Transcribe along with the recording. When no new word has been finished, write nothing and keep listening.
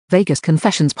Vegas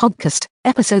Confessions Podcast,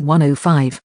 Episode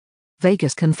 105.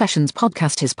 Vegas Confessions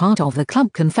Podcast is part of the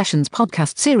Club Confessions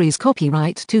Podcast series,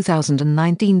 copyright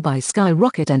 2019 by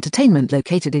Skyrocket Entertainment,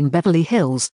 located in Beverly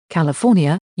Hills,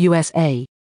 California, USA.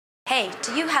 Hey,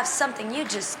 do you have something you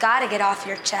just gotta get off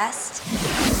your chest?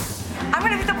 I'm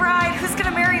gonna be the bride. Who's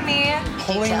gonna marry me?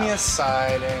 Pulling me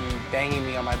aside and banging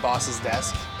me on my boss's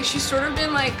desk. She's sort of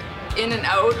been like in and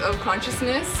out of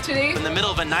consciousness today. In the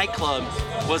middle of a nightclub,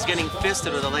 was getting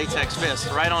fisted with a latex fist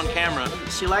right on camera.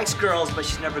 She likes girls, but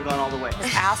she's never gone all the way.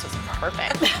 His ass was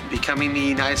perfect. Becoming the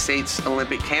United States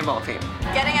Olympic handball team.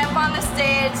 Getting up on the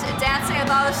stage, dancing with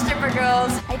all the stripper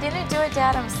girls. I didn't do it,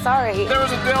 Dad. I'm sorry. There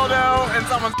was a dildo and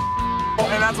someone's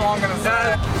and that's all I'm gonna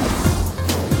say.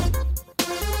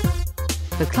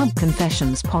 The Club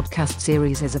Confessions Podcast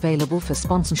series is available for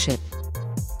sponsorship.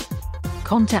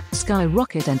 Contact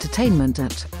Skyrocket Entertainment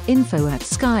at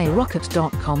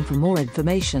info@skyrocket.com for more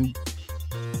information.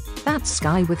 That's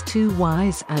Sky with 2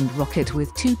 Y's and Rocket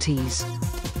with 2 T's.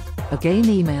 Again,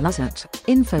 email us at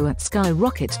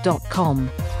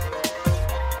info@skyrocket.com.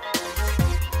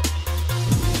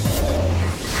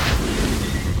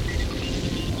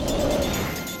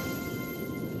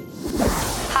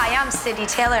 Hi, I'm Sydney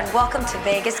Taylor, and welcome to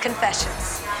Vegas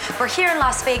Confessions. We're here in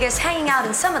Las Vegas, hanging out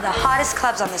in some of the hottest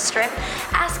clubs on the Strip,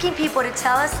 asking people to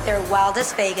tell us their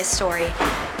wildest Vegas story.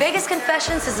 Vegas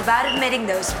Confessions is about admitting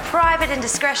those private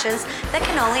indiscretions that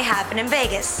can only happen in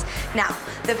Vegas. Now,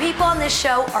 the people on this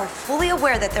show are fully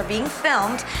aware that they're being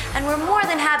filmed, and we're more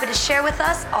than happy to share with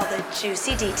us all the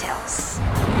juicy details.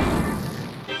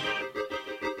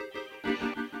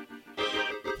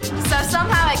 So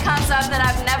somehow it comes up that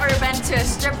I've never been to a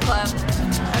strip club.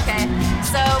 Okay,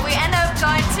 so we end up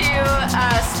going to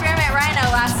Spearmint Rhino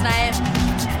last night.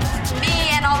 Me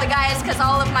and all the guys, because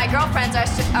all of my girlfriends are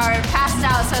passed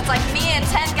out, so it's like me and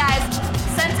 10 guys.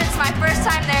 Since it's my first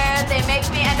time there, they make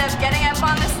me end up getting up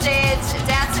on the stage,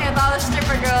 dancing with all the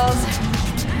stripper girls.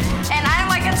 And I'm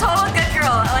like a total good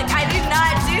girl. Like, I do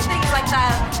not do things like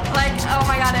that. Like, oh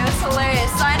my god, it was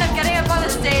hilarious. So I end up getting up on the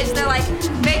stage. They're like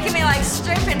making me like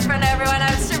strip in front of everyone.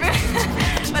 I'm stripping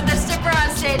with the stripper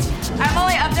on stage. I'm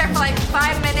only up there for like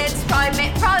 5 minutes,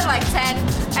 probably like 10.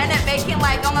 I end up making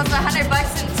like almost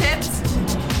 $100 in tips.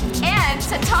 And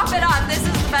to top it off, this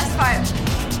is the best part.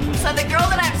 So the girl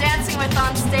that I'm dancing with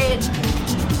on stage,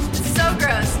 so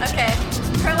gross. Okay.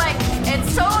 Her, like,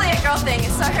 it's totally a girl thing,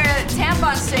 so her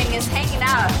tampon string is hanging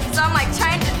out. So I'm like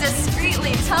trying to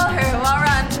discreetly tell her while we're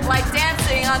like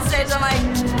dancing on stage. I'm like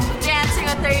dancing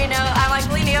with her, you know. I'm like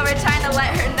leaning over trying to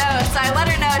let her know. So I let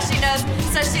her know, she knows.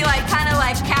 So she like kind of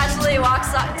like casually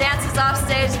dances off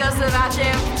stage, goes to the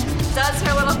bathroom, does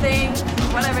her little thing,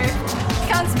 whatever.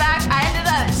 Comes back.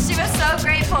 She was so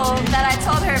grateful that I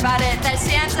told her about it that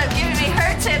she ends up giving me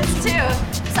her tips too.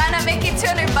 So I end up making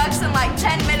 $200 in like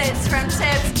 10 minutes from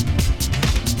tips.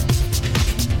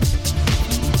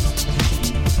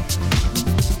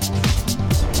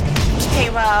 Okay,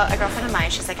 well, a girlfriend of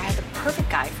mine, she's like, I have the perfect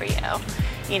guy for you.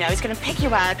 You know, he's gonna pick you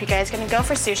up, you guys gonna go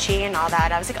for sushi and all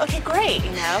that. I was like, okay, great,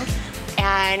 you know.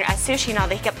 And at sushi and all,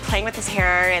 they kept playing with his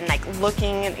hair and like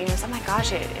looking, and you know, so I'm like,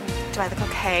 gosh, do I look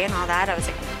okay and all that? I was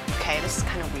like, okay, this is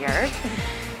kind of weird.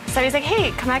 So he's like,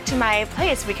 hey, come back to my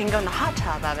place. We can go in the hot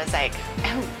tub. I was like,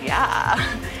 oh, yeah.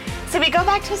 So we go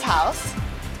back to his house.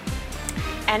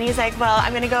 And he's like, well,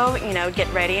 I'm going to go, you know, get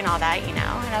ready and all that, you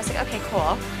know. And I was like, okay,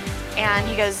 cool. And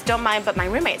he goes, don't mind, but my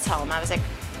roommate's home. I was like,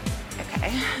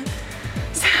 okay.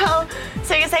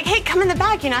 So he's like, hey, come in the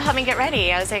back, you know, help me get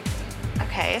ready. I was like,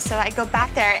 okay. So I go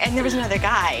back there, and there was another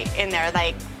guy in there,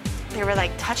 like, they were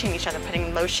like touching each other,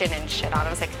 putting lotion and shit on. I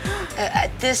was like,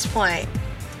 At this point,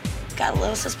 got a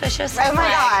little suspicious. oh my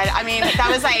god! I mean, that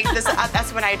was like this.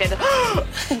 That's when I did.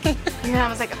 You know, I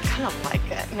was like, I kind of like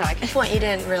it. No, At this point, you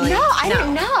didn't really. No, I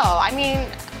didn't know. I mean,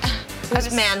 It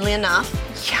was manly enough.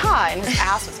 Yeah, and his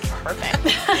ass was perfect.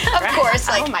 Of course,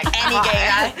 like oh my any god. gay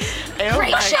guy.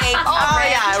 Great shape.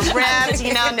 Yeah, ripped.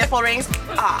 You know, nipple rings.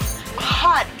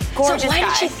 Hot, gorgeous So why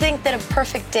guy. did you think that a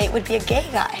perfect date would be a gay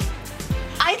guy?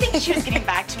 I think she was getting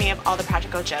back to me of all the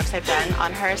practical jokes I've done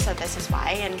on her, so this is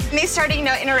why. And they started, you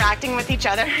know, interacting with each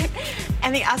other,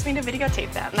 and they asked me to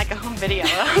videotape them, like a home video.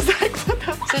 I was like, what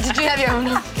the fuck? So did you have your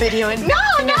own video in No,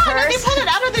 your purse? they pulled it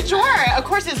out of the drawer. Of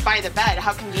course, it's by the bed.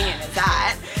 How convenient is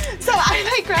that? So I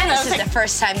like grabbed And it. this is like, the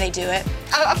first time they do it.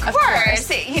 Of course,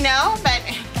 you know, but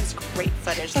it was great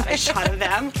footage that I shot of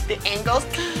them. The angles,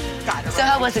 God. So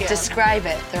how was it? Describe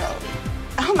it thoroughly.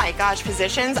 Oh my gosh,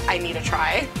 positions, I need to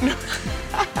try.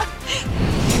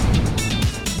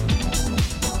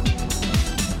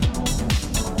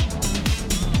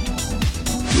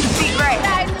 Great.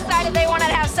 Guys decided they wanted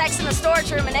to have sex in the storage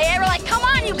room, and they were like, come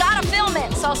on, you guys.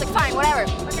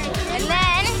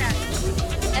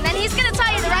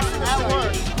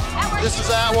 This is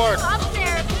at work.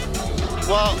 Upstairs.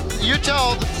 Well, you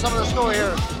tell some of the story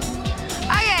here.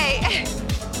 Okay.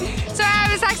 So I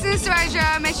was texting this to my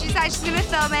drum, and she said she's gonna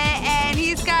film it, and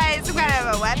he's got some kind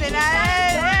of a weapon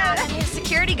at it. And his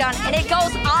security gun, and it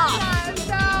goes off.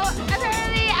 So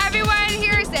apparently everyone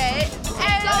hears it.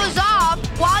 It goes off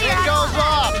while you're It goes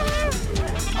off.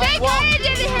 They kinda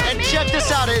didn't hear And me. check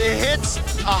this out. It hits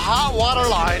a hot water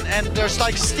line, and there's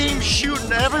like steam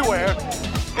shooting everywhere.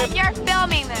 And you're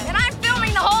filming this. And I'm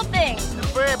filming the whole thing.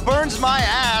 It burns my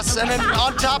ass, and then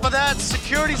on top of that,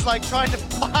 security's like trying to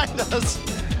find us.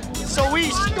 So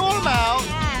we storm out.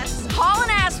 Yes. Hauling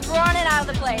ass running out of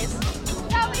the place.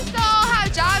 Yeah, we still all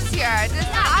have jobs here.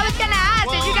 I was gonna ask,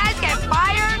 did you guys get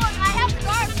fired? I have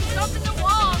scars from jumping the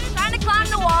wall, trying to climb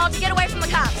the wall to get away from the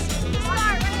cops.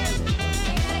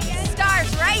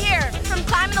 Scars right here from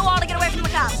climbing the wall to get away from the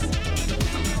cops.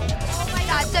 Oh my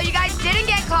God, so you guys didn't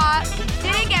get caught,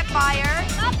 didn't get fired.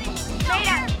 Nothing.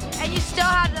 And you still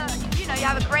have you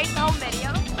have a great home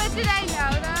video. But did I know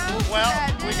though? Well,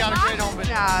 that we the got a great home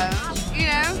video. bosses know, you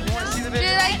know? You want to see the Do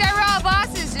video? like the raw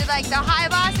bosses, do like the high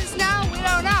bosses know? We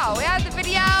don't know. We have the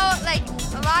video, like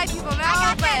a lot of people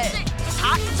know, but It's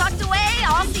hot and tucked away,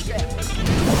 all secret.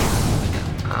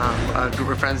 A group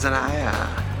of friends and I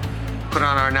put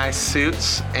on our nice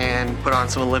suits and put on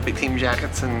some Olympic team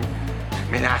jackets and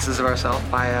made asses of ourselves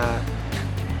by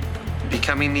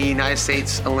becoming the United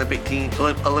States Olympic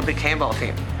handball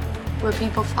team. Were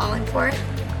people falling for it?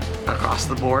 Across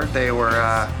the board, they were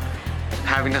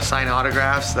having us sign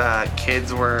autographs. The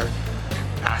kids were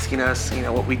asking us,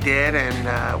 what we did,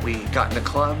 and we got into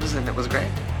clubs, and it was great.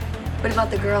 What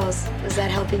about the girls? Was that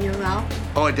helping you out?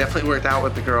 Oh, it definitely worked out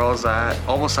with the girls,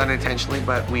 almost unintentionally,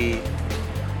 but we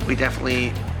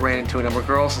definitely ran into a number of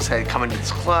girls and said, come into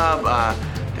this club.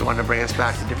 They wanted to bring us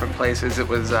back to different places. It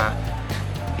was,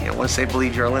 once they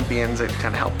believed you're Olympians, it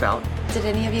kind of helped out. Did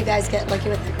any of you guys get lucky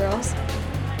with the girls?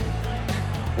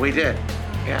 We did,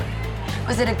 yeah.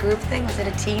 Was it a group thing? Was it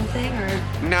a team thing, or?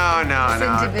 No.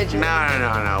 Just individual?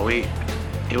 No.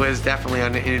 It was definitely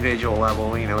on an individual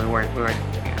level. We weren't doing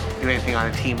anything on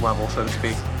a team level, so to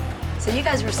speak. So you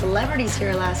guys were celebrities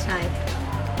here last night.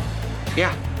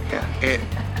 Yeah.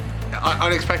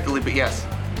 Unexpectedly, but yes.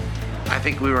 I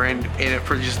think we were in it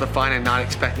for just the fun and not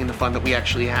expecting the fun that we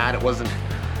actually had. It wasn't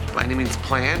by any means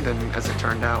planned, and as it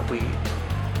turned out, we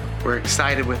were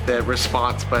excited with the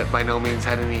response, but by no means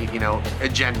had any,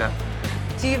 agenda.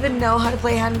 Do you even know how to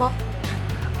play handball?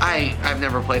 I've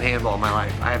never played handball in my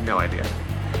life. I have no idea.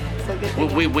 So good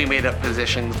thing. We made up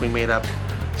positions, we made up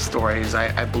stories.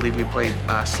 I believe we played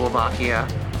Slovakia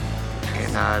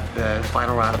in the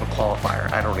final round of a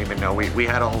qualifier. I don't even know. We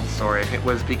had a whole story. It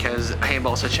was because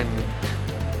handball is such a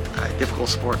difficult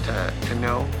sport to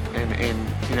know. And in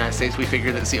the United States, we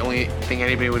figured that's the only thing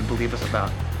anybody would believe us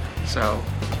about. So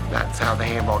that's how the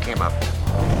handball came up.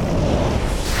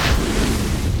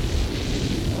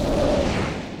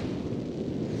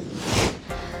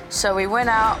 So we went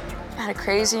out, had a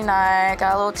crazy night,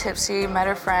 got a little tipsy, met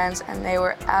our friends, and they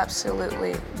were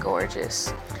absolutely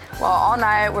gorgeous. Well, all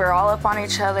night we were all up on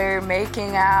each other,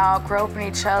 making out, groping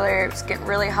each other. It was getting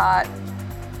really hot.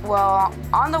 Well,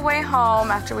 on the way home,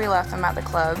 after we left them at the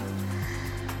club,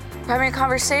 we're having a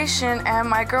conversation, and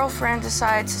my girlfriend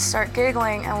decided to start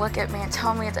giggling and look at me and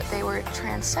tell me that they were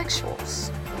transsexuals.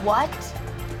 What?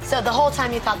 So the whole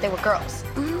time you thought they were girls?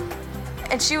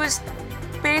 And she was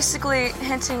basically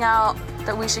hinting out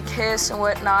that we should kiss and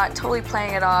whatnot, totally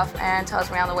playing it off, and tells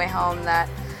me on the way home that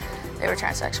they were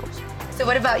transsexuals. So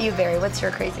what about you, Barry? What's your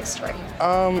craziest story?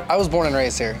 I was born and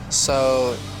raised here,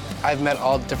 so I've met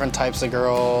all different types of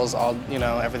girls,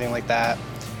 everything like that.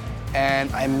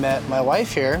 And I met my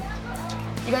wife here.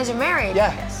 You guys are married?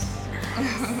 Yeah.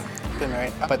 Been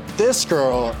married. But this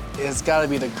girl has got to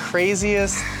be the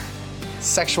craziest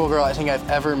sexual girl I think I've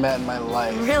ever met in my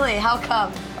life. Really? How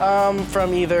come?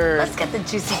 From either Let's get the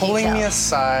juicy pulling me details.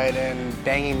 aside and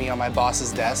banging me on my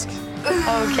boss's desk,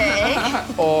 Okay.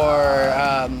 or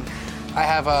I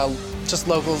have just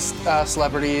local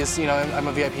celebrities. I'm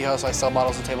a VIP host, so I sell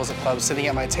bottles and tables at clubs, sitting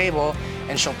at my table,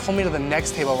 and she'll pull me to the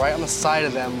next table right on the side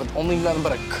of them with only nothing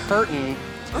but a curtain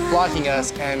blocking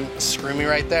us and screw me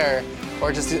right there.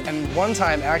 And one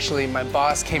time, actually, my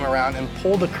boss came around and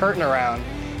pulled the curtain around,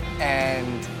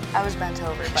 and I was bent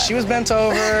over. she was bent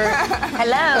over.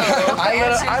 Hello.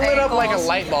 I lit up like a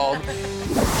light bulb.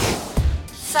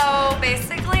 So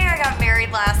basically, I got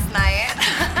married last night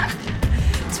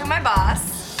to my boss.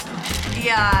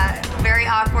 Yeah, very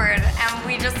awkward. And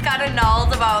we just got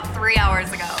annulled about 3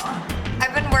 hours ago.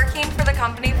 I've been working for the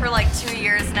company for like 2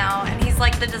 years now, and he's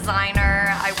like the designer.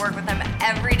 I work with him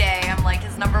every day. I'm like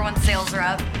his #1 sales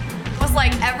rep. It was was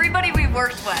like everybody we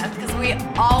worked with, because we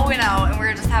all went out and we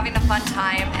were just having a fun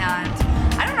time, and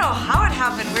I don't know how it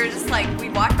happened. We were just like, we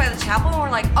walked by the chapel and we're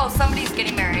like, oh, somebody's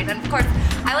getting married. And of course,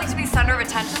 I like to be center of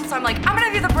attention, so I'm like, I'm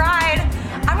gonna be the bride.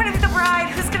 I'm gonna be the bride.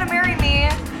 Who's gonna marry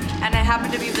me? And it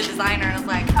happened to be the designer, and I was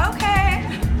like, okay,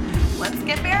 let's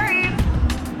get married.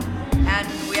 And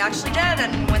we actually did,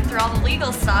 and went through all the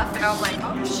legal stuff, and I was like,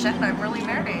 oh shit, I'm really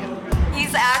married.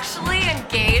 He's actually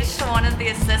engaged to one of the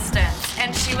assistants,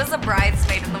 and she was a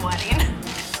bridesmaid in the wedding.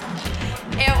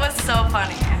 It was so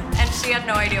funny, and she had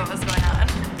no idea what was going on.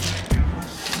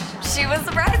 She was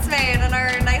the bridesmaid in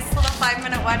our nice little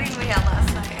 5-minute wedding we had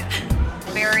last night.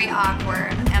 Very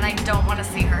awkward, and I don't want to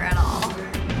see her at all.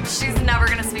 She's never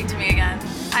gonna speak to me again.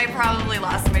 I probably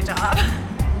lost my job.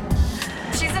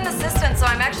 She's an assistant, so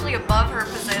I'm actually above her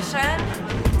position.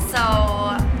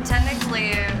 So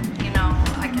technically, you know,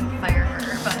 I can fire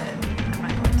her, but I'm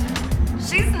not going to.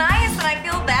 She's nice, and I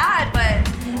feel bad, but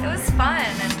it was fun.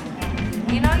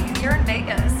 And you know, you're in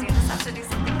Vegas. You just have to do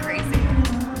something crazy.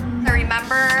 I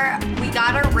remember we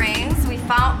got our rings. We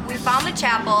found the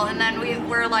chapel, and then we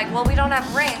were like, well, we don't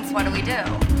have rings. What do we do?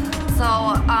 So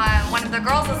one of the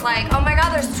girls was like, oh my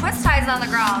God, there's twist ties on the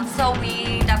ground. So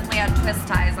we definitely had twist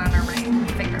ties on our ring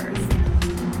fingers.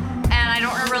 And I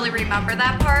don't really remember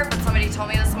that part, but somebody told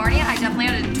me this morning I definitely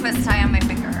had a twist tie on my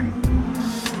finger.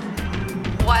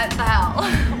 What the hell?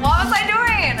 What was I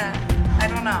doing? I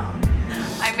don't know.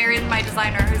 I married my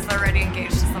designer who's already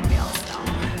engaged to somebody else now.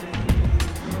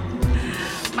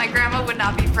 My grandma would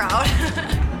not be proud.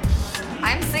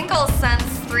 I'm single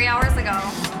since 3 hours ago.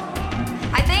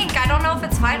 I don't know if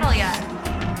it's final yet.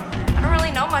 I don't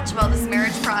really know much about this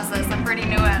marriage process. I'm pretty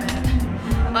new at it.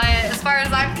 But as far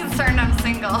as I'm concerned, I'm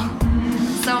single.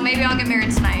 So maybe I'll get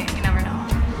married tonight. You never know.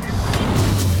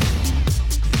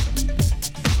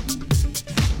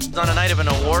 I was on a night of an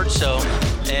award show,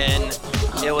 and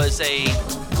it was a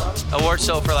award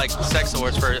show for like sex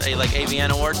awards, for like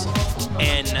AVN awards.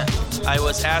 And I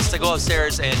was asked to go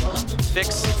upstairs and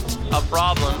fix a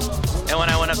problem. And when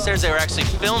I went upstairs, they were actually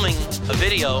filming a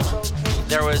video.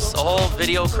 There was a whole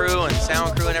video crew and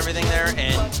sound crew and everything there,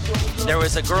 and there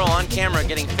was a girl on camera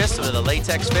getting fisted with a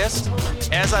latex fist.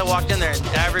 As I walked in there,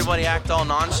 everybody acted all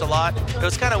nonchalant. It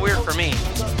was kind of weird for me.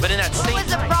 But in that same What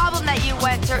was the problem that you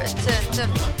went to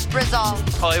resolve?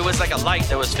 Oh, it was like a light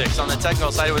that was fixed. On the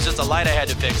technical side, it was just a light I had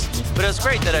to fix. But it was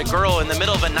great that a girl in the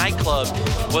middle of a nightclub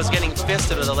was getting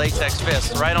fisted with a latex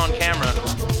fist right on camera.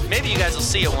 Maybe you guys will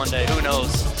see it one day, who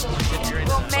knows?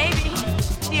 Well, maybe.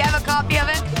 Do you have a copy of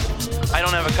it? I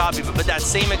don't have a copy, but that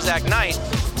same exact night,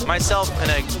 myself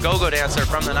and a go-go dancer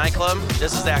from the nightclub,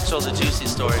 this is the juicy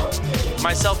story.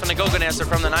 Myself and a go-go dancer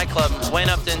from the nightclub went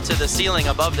up into the ceiling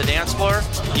above the dance floor.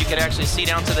 You could actually see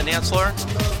down to the dance floor.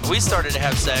 We started to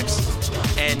have sex,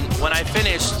 and when I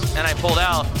finished and I pulled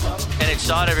out and it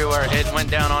shot everywhere, it went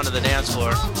down onto the dance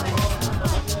floor.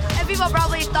 And people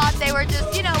probably thought they were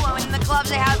just, you know, when in the clubs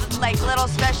they have like little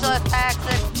special effects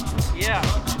and... Yeah,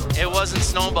 it wasn't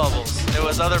snow bubbles, it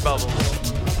was other bubbles.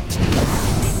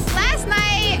 Last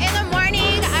night in the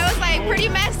morning, I was like pretty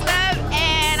messed up,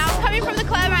 and I was coming from the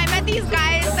club and I met these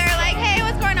guys. They're like, hey,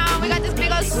 what's going on? We got this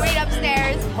big old suite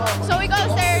upstairs. So we go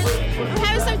upstairs, I'm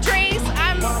having some drinks.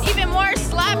 I'm even more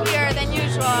sloppier than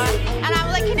usual. And I'm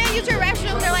like, can I use your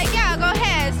restroom? They're like, yeah, go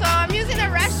ahead. So I'm using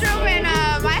the restroom, and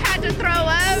I had to throw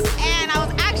up, and I was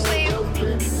actually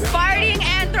farting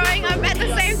and throwing up at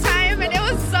the same time, and it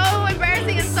was so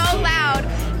embarrassing and so loud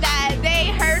that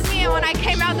they heard me, and when I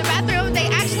came out of the bathroom, they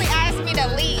actually asked me to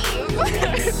leave.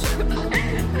 I was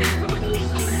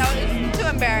too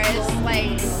embarrassed,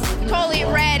 like totally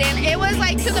red, and it was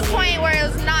like to the point where it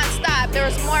was non-stop. There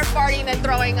was more farting than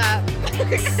throwing up.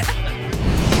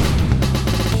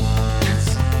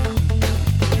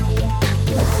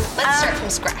 Let's start from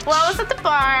scratch. Well, I was at the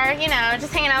bar, you know,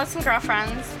 just hanging out with some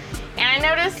girlfriends, and I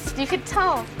noticed, you could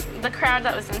tell the crowd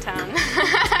that was in town.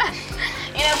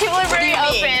 You know, people are very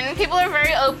open. People are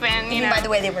very open, you know. By the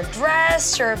way they were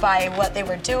dressed or by what they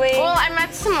were doing? Well, I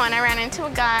met someone. I ran into a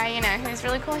guy, you know, who's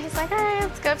really cool. He's like, all right,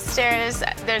 let's go upstairs.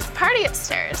 There's a party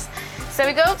upstairs. So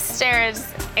we go upstairs,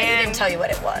 and he didn't tell you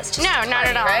what it was? Just no, not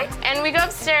at all. Right? And we go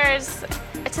upstairs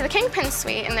to the Kingpin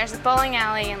Suite, and there's a bowling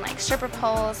alley and like stripper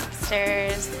poles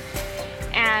upstairs.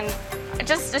 And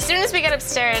just as soon as we get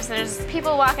upstairs, there's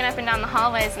people walking up and down the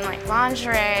hallways in like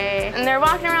lingerie, and they're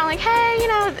walking around like, hey, you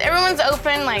know, everyone's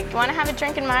open, like, you want to have a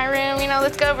drink in my room? You know,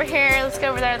 let's go over here, let's go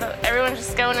over there. Everyone's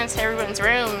just going into everyone's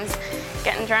rooms,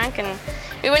 getting drunk, and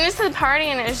we went into the party,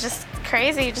 and it was just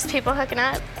crazy, just people hooking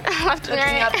up left and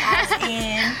right. Hooking up as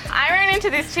in? I ran into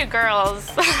these two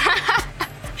girls.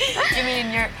 You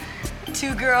mean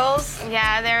 2 girls?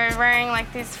 Yeah, they were wearing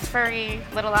like these furry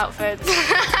little outfits.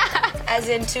 As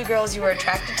in 2 girls you were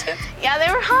attracted to? Yeah,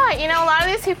 they were hot. You know, a lot of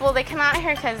these people, they come out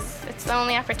here because it's the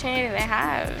only opportunity they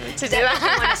have to do that.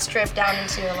 You want to strip down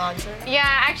into your lingerie? Yeah,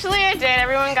 actually I did.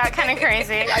 Everyone got kind of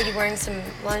crazy. Are you wearing some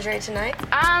lingerie tonight?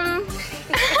 Are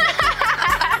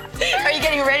you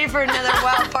getting ready for another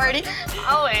wild party?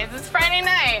 Always. It's Friday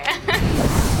night.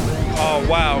 Oh,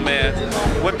 wow, man.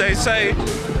 What they say,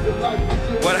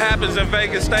 what happens in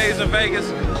Vegas stays in Vegas.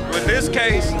 With this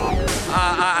case,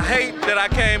 I hate that I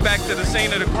came back to the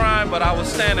scene of the crime, but I was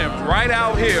standing right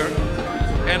out here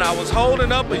and I was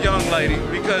holding up a young lady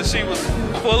because she was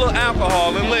full of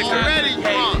alcohol and liquor.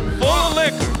 Full of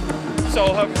liquor.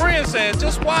 So her friend said,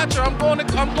 just watch her. I'm going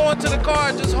to the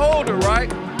car, just hold her,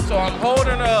 right? So I'm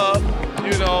holding her up,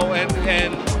 you know,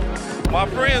 and my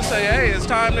friend say, hey, it's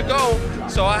time to go.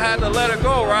 So I had to let her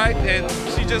go, right? And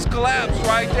she just collapsed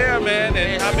right there, man.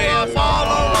 And I mean,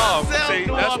 see,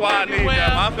 that's why I need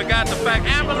them. I forgot the fact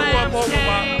that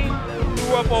she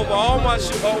threw up over all my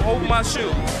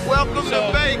shoes. Welcome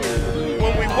to Vegas.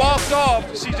 When we walked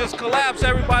off, she just collapsed.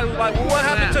 Everybody was like, well, what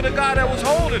happened to the guy that was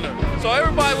holding her? So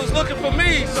everybody was looking for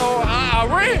me, so I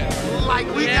ran. Like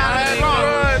we got it wrong.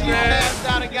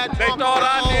 They thought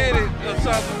I did it or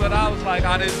something, but I was like,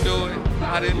 I didn't do it,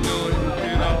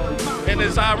 you know. And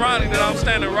it's ironic that I'm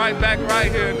standing right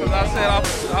here because I said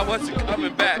I wasn't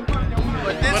coming back.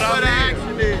 But this was an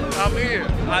accident. I'm here.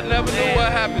 I never knew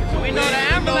what happened to me. We know the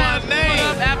ambulance name.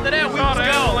 After that, we saw was the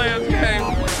ambulance came.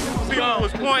 People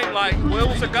was pointing like, well,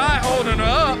 it was a guy holding her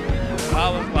up. I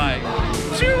was like,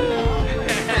 shoo.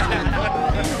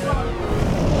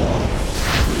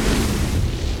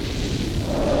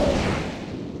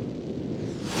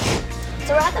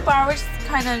 So we're at the bar, we're just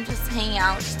kind of just hanging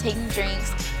out, just taking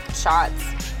drinks, shots,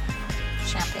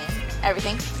 champagne,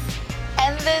 everything.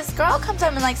 And this girl comes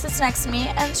up and like sits next to me,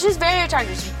 and she's very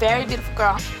attractive, she's a very beautiful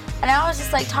girl. And I was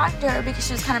just like talking to her because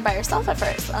she was kind of by herself at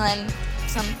first. And then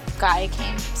some guy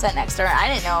came, sat next to her. I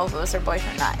didn't know if it was her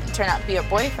boyfriend or not. It turned out to be her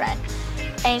boyfriend.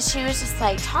 And she was just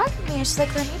like talking to me, and she's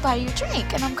like, let me buy you a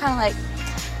drink. And I'm kind of like,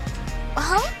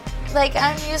 huh? Like,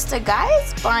 I'm used to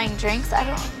guys buying drinks. I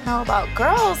don't know about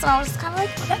girls. And I was just kind of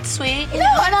like, well, that's sweet. You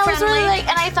know, and I was really like,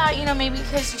 and I thought, you know, maybe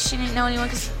because she didn't know anyone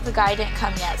because the guy didn't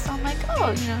come yet. So I'm like,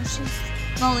 oh, you know,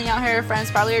 she's lonely out here. Her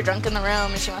friends probably are drunk in the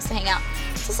room and she wants to hang out.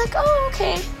 So it's like, oh,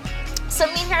 okay. So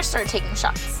me and her started taking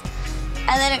shots.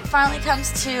 And then it finally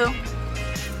comes to,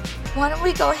 why don't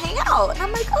we go hang out? And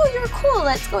I'm like, oh, you're cool.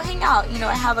 Let's go hang out. You know,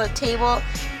 I have a table,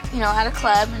 you know, at a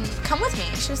club and come with me.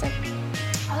 And she was like,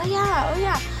 oh,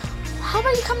 yeah. How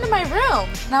about you come to my room?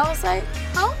 And I was like,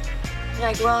 huh? You're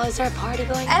like, well, is there a party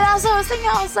going on? And as I was thinking,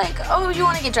 I was like, oh, you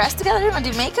want to get dressed together? You want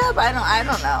to do makeup? I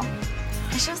don't know.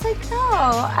 And she was like,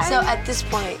 no. So at this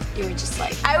point, you were just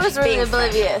like, I was really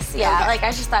oblivious. Friendly. Yeah, okay. Like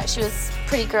I just thought she was a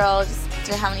pretty girl, just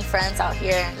didn't have any friends out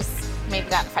here, and just maybe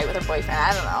got in a fight with her boyfriend.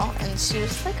 I don't know. And she was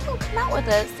just like, oh, come out with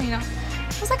us. You know.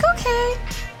 I was like, okay.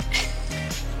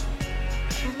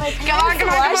 Come on,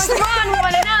 we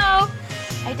want to know.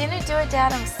 I didn't do it,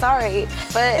 Dad. I'm sorry,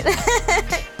 but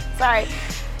sorry.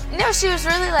 No, she was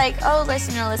really like, oh, let's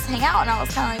hang out, and I was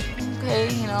kind of like,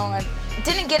 okay, you know. I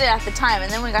didn't get it at the time,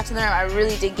 and then when we got to the room, I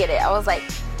really did get it. I was like,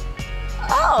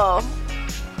 oh,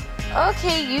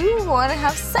 okay, you want to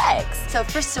have sex. So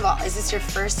first of all, is this your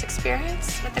first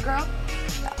experience with a girl?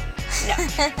 No.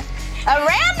 A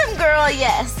random girl,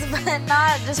 yes, but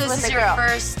not just so with a girl. So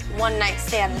this is your first one-night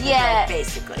stand with a girl,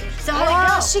 basically. So how did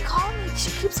it go? She called me. She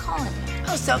keeps calling me.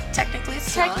 Oh, so technically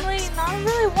it's not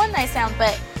really one-night stand,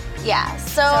 but yeah.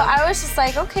 So I was just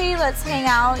like, okay, let's hang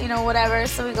out, you know, whatever.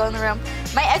 So we go in the room.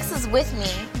 My ex is with me.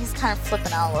 He's kind of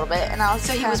flipping out a little bit, and I was.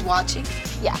 So he was watching.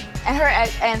 Yeah,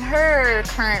 and her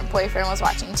current boyfriend was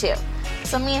watching too.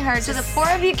 So me and her. So the 4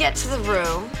 of you get to the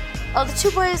room. Oh, the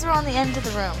 2 boys were on the end of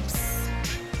the rooms,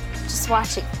 just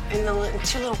watching. In the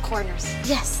 2 little corners.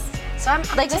 Yes. So I'm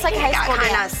like just like high school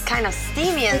dance. Kind of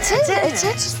steamy in there. It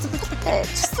did just a little bit,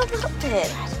 just a little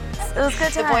bit. It was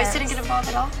good to The boys didn't get involved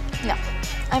at all? No.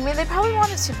 I mean, they probably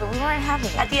wanted to, but we weren't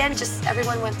having it. At the end, just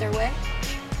everyone went their way?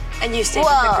 And you stayed with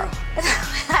the girl?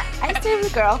 I stayed with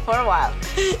the girl for a while.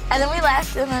 And then we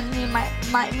left, and then me and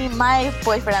my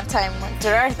boyfriend at the time went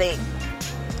to our thing.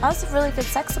 I was a really good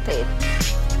sexapade.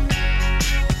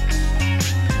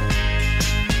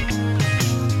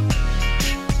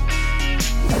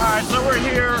 Alright, so we're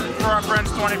here for our friend's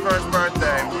 21st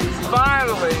birthday.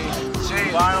 Finally,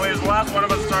 is the last one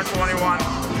of us to turn 21.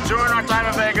 During our time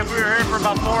in Vegas, we were here for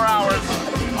about 4 hours.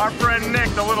 Our friend Nick,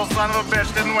 the little son of a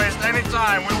bitch, didn't waste any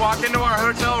time. We walked into our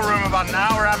hotel room about an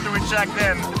hour after we checked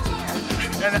in.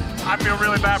 And I feel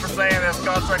really bad for saying this,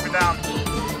 God strike me down.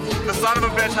 the son of a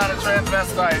bitch had a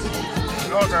transvestite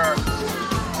hooker,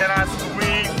 and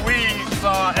we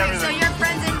saw everything. So your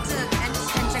friend's into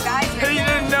guys? He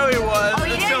didn't know he was Oh,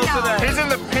 he until didn't know. today. He's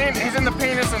in the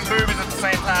penis and boobies at the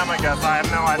same time, I guess. I have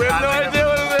no idea. We have no idea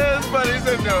what it is, but he's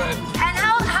into it. And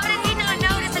how did he not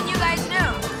notice and you guys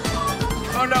knew?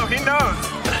 Oh no, he knows.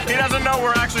 He doesn't know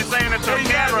we're actually saying it to a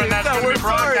camera and that's going to be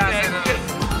broadcasted.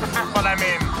 But I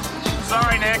mean,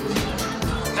 sorry, Nick.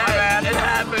 My bad. It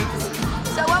happens.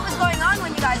 So what was going on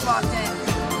when you guys walked in?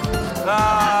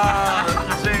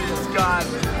 Jesus God.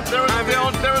 There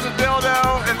was a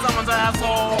dildo in someone's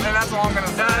asshole, and that's all I'm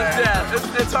gonna say. Yeah,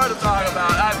 it's hard to talk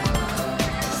about.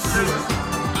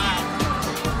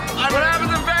 What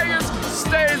happens in Vegas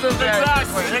stays in Vegas.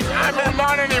 Exactly. I mean,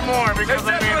 not anymore because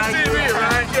Except for TV,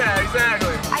 right? Yeah,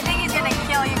 exactly. I think he's gonna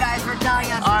kill you guys for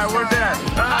telling us. All right, we're dead.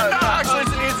 No, actually,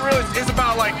 it's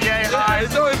about like yay high.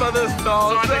 It's only about this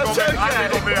tall. So I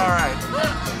think we'll be all right.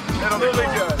 It'll be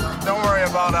good. Don't worry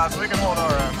about us. We can hold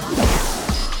our own.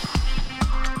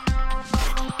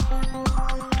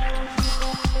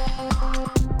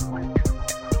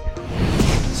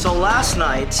 So last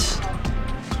night,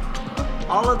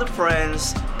 all of the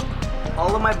friends,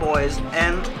 all of my boys,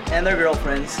 and their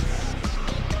girlfriends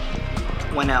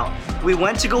went out. We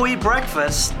went to go eat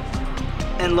breakfast,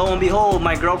 and lo and behold,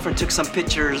 my girlfriend took some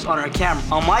pictures on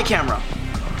my camera.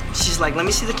 She's like, let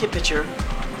me see the kid picture.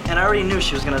 And I already knew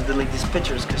she was gonna delete these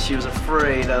pictures because she was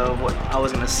afraid of what I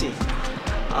was gonna see.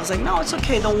 I was like, no, it's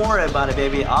okay, don't worry about it,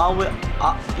 baby.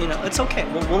 It's okay.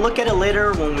 We'll look at it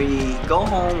later when we go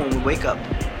home, when we wake up.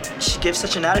 She gave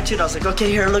such an attitude, I was like, okay,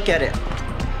 here, look at it.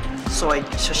 So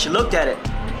she looked at it.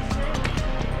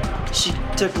 She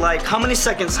took like, how many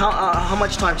seconds, how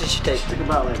much time did she take? Took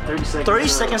about like 30 seconds. 30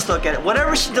 seconds to look at it.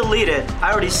 Whatever she deleted,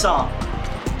 I already saw.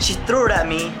 She threw it at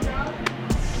me,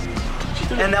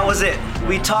 and that was it.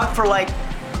 We talked for like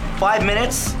 5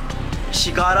 minutes.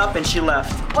 She got up and she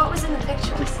left. What was in the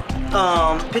pictures?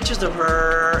 Pictures of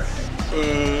her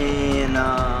in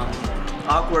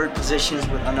awkward positions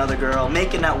with another girl,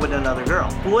 making out with another girl.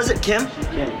 Who was it, Kim?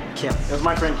 Kim. It was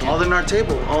my friend Kim. All in our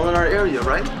table, all in our area,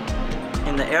 right?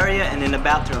 In the area and in the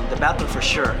bathroom. The bathroom for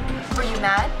sure. Were you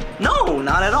mad? No,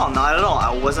 not at all, not at all.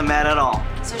 I wasn't mad at all.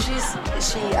 So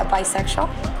is she a bisexual?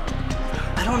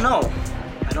 I don't know.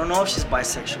 I don't know if she's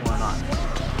bisexual or not.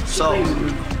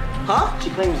 She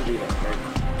claims to be that,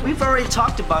 right? We've already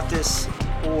talked about this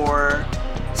for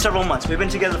several months. We've been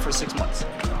together for 6 months.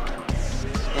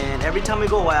 And every time we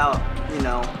go out,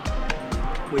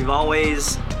 we've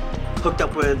always hooked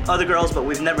up with other girls, but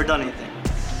we've never done anything.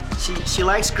 She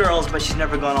likes girls, but she's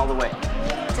never gone all the way.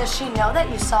 Does she know that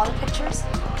you saw the pictures?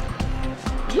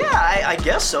 Yeah, I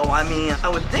guess so. I mean, I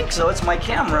would think so. It's my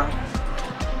camera.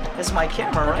 It's my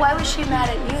camera, right? Why was she mad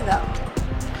at you, though?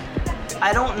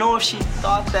 I don't know if she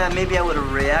thought that maybe I would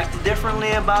have reacted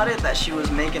differently about it, that she was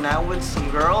making out with some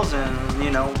girls and,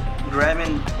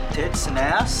 grabbing tits and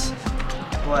ass.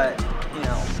 But,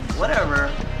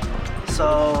 whatever.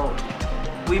 So,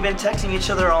 we've been texting each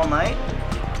other all night,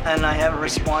 and I haven't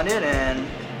responded, and...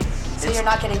 So you're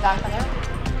not getting back with her?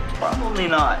 Probably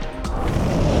not.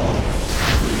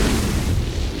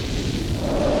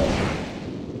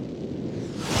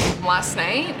 Last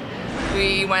night,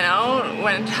 we went out,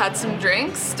 had some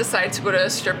drinks, decided to go to a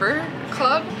stripper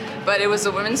club, but it was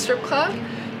a women's strip club.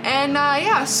 And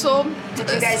so...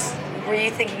 Were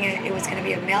you thinking it was going to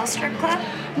be a male strip club?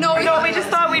 No, we just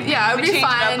thought we'd it would be change it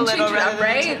up fun, a little change it up, rather than a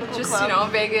right? typical Just,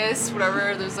 club. Vegas,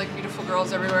 whatever, there's like beautiful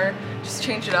girls everywhere, just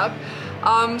change it up.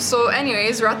 So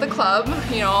anyways, we're at the club,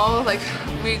 we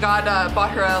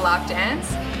bought her a lap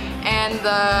dance, and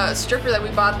the stripper that we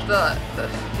bought the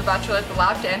bachelorette the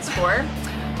lap dance for,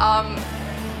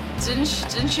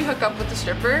 didn't she hook up with the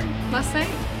stripper last night?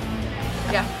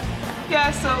 Yeah.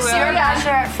 Yeah, so your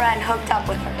bachelorette friend hooked up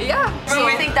with her? Yeah. So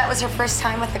you think that was her first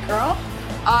time with a girl?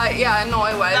 Yeah, no,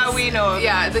 it was. That we know of.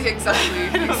 Yeah,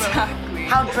 exactly. Exactly.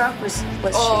 How drunk was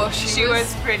she? She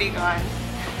was pretty gone.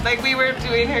 Like, we were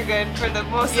doing her good for the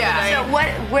most of the night.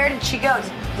 So where did she go?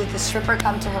 Did the stripper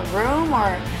come to her room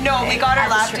or? No, we got our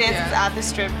lap dances at the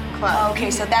strip club. Oh,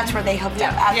 okay, so that's where they hooked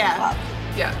up at the club.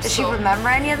 Yeah. Does she remember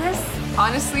any of this?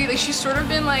 Honestly, she's sort of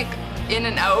been in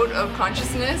and out of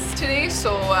consciousness today,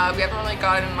 so we haven't really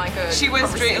gotten a She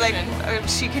was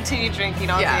she continued drinking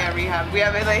all day at rehab. We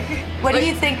haven't What do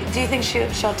you think? Do you think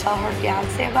she'll tell her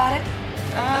fiance about it?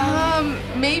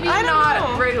 Maybe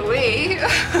not right away.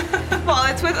 Well,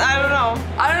 it's with I don't know.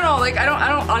 I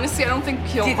don't honestly I don't think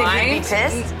he'll mind. Do you think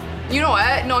he'd be pissed? You know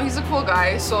what? No, he's a cool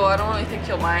guy, so I don't really think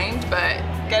he'll mind. But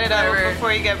get it over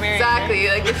before you get married. Exactly.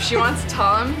 If she wants to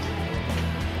tell him,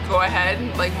 go ahead.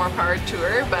 More power to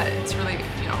her. But it's really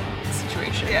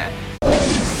situation. Yeah.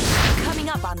 Coming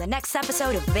up on the next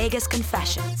episode of Vegas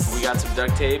Confessions. We got some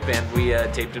duct tape and we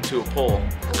taped him to a pole.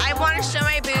 I want to show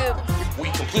my boob. We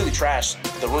completely trashed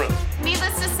the room.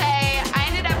 Needless to say, I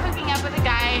ended up hooking up with a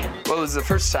guy. Well, it was the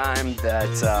first time that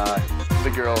the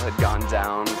girl had gone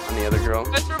down on the other girl.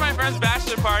 That's for my friend's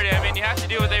bachelor party. I mean, you have to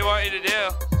do what they want you to do.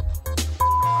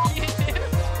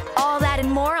 All that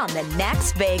and more on the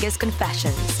next Vegas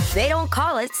Confessions. They don't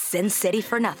call it Sin City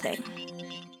for nothing.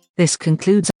 This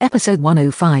concludes episode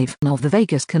 105 of the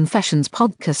Vegas Confessions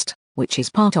podcast, which is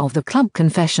part of the Club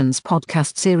Confessions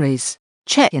podcast series.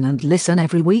 Check in and listen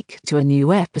every week to a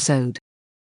new episode.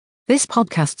 This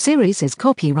podcast series is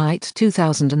copyright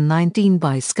 2019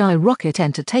 by Skyrocket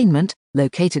Entertainment,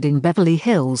 located in Beverly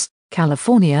Hills,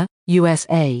 California,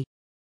 USA.